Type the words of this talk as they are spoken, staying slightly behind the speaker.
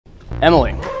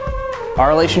Emily. Our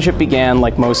relationship began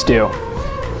like most do.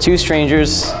 Two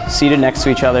strangers seated next to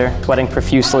each other, sweating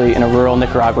profusely in a rural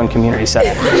Nicaraguan community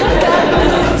setting.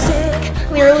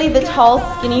 Clearly the tall,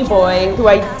 skinny boy who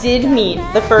I did meet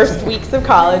the first weeks of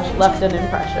college left an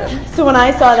impression. So when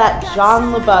I saw that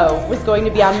John LeBeau was going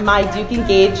to be on my Duke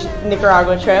Engaged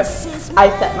Nicaragua trip, I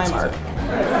set my mark.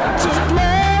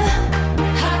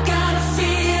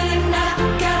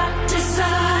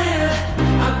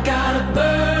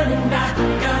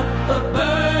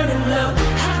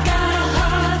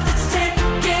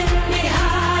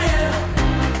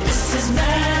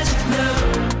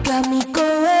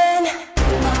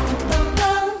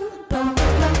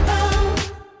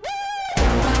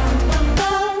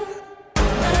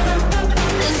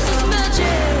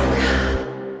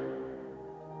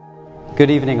 Good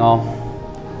evening, all,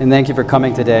 and thank you for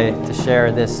coming today to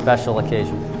share this special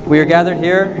occasion. We are gathered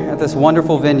here at this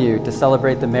wonderful venue to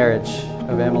celebrate the marriage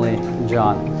of Emily and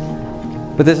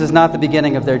John. But this is not the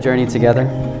beginning of their journey together.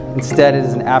 Instead, it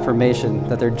is an affirmation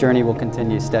that their journey will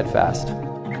continue steadfast.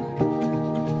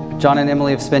 John and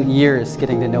Emily have spent years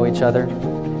getting to know each other,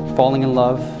 falling in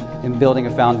love, and building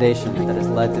a foundation that has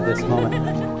led to this moment.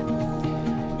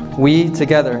 We,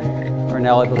 together, are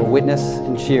now able to witness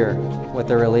and cheer what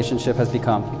their relationship has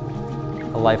become,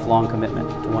 a lifelong commitment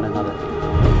to one another.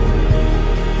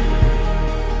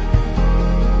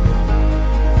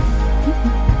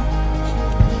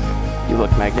 You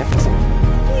look magnificent.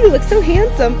 You look so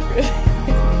handsome.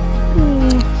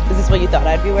 Is this what you thought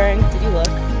I'd be wearing? Did you look?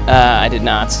 I did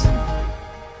not.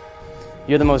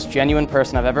 You're the most genuine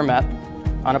person I've ever met.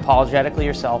 Unapologetically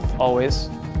yourself, always.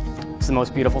 It's the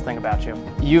most beautiful thing about you.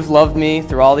 You've loved me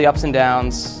through all the ups and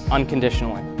downs,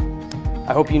 unconditionally.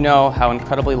 I hope you know how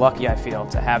incredibly lucky I feel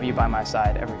to have you by my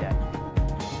side every day.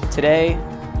 Today,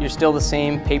 you're still the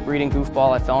same paper-eating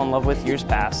goofball I fell in love with years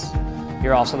past.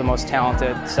 You're also the most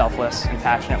talented, selfless, and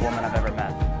passionate woman I've ever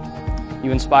met.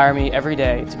 You inspire me every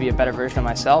day to be a better version of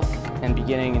myself, and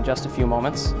beginning in just a few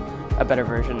moments, a better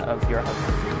version of your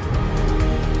husband.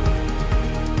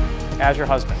 As your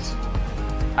husband,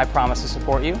 I promise to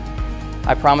support you.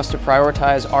 I promise to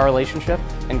prioritize our relationship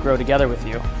and grow together with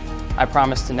you. I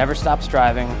promise to never stop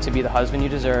striving to be the husband you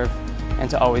deserve and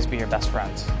to always be your best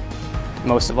friend.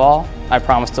 Most of all, I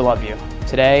promise to love you,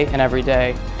 today and every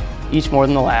day, each more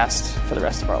than the last, for the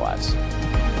rest of our lives.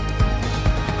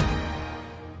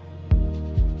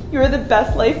 You're the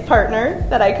best life partner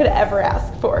that I could ever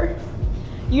ask for.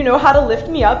 You know how to lift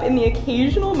me up in the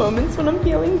occasional moments when I'm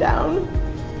feeling down.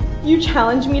 You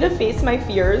challenge me to face my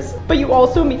fears, but you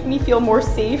also make me feel more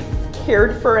safe,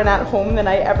 cared for, and at home than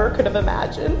I ever could have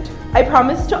imagined. I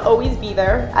promise to always be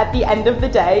there at the end of the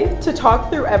day to talk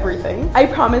through everything. I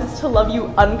promise to love you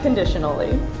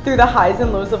unconditionally through the highs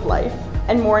and lows of life,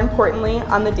 and more importantly,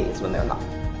 on the days when they're not.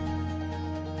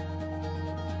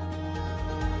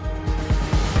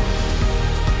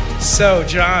 So,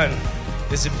 John,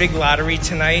 there's a big lottery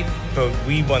tonight, but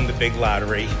we won the big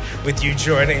lottery with you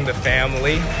joining the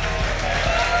family.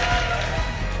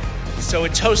 So a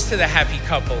toast to the happy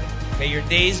couple. May your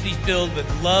days be filled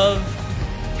with love,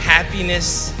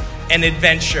 happiness, and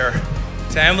adventure.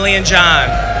 To Emily and John.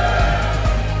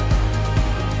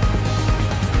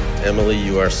 Emily,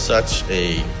 you are such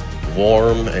a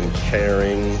warm and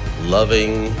caring,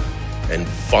 loving, and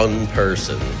fun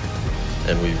person.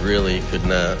 And we really could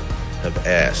not have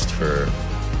asked for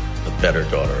a better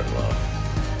daughter-in-law.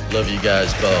 Love you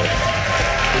guys both.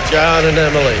 To John and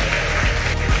Emily.